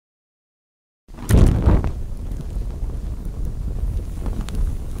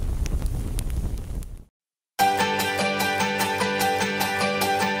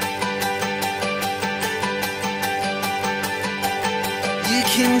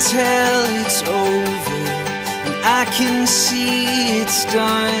tell it's over, and I can see it's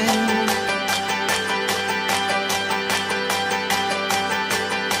done.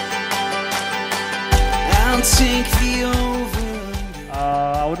 I'll take the over.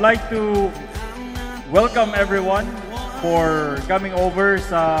 I would like to welcome everyone for coming over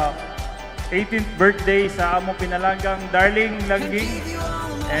sa 18th birthday sa among pinalanggang darling Langging.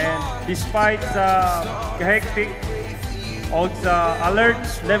 And despite sa kahektik o sa alert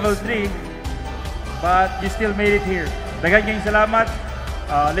level 3, but you still made it here. Daghang kayong salamat.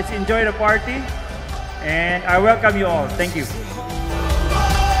 Let's enjoy the party. And I welcome you all. Thank you.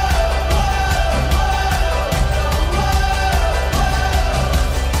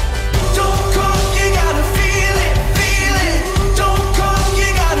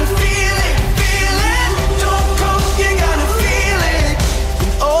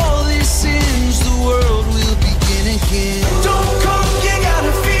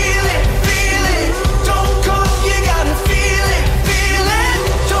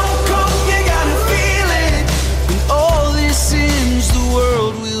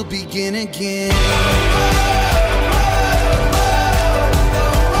 Begin again.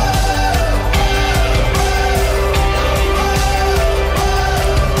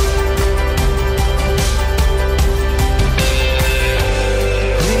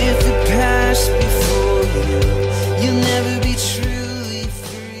 With the past before you, you'll never be truly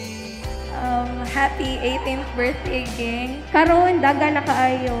free. Happy 18th birthday, gang. Karon, daga na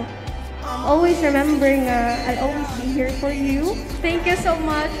kaayo. Always remember nga, I'll always be here for you. Thank you so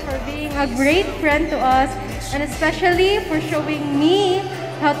much for being a great friend to us, and especially for showing me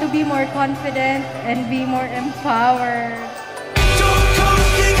how to be more confident and be more empowered.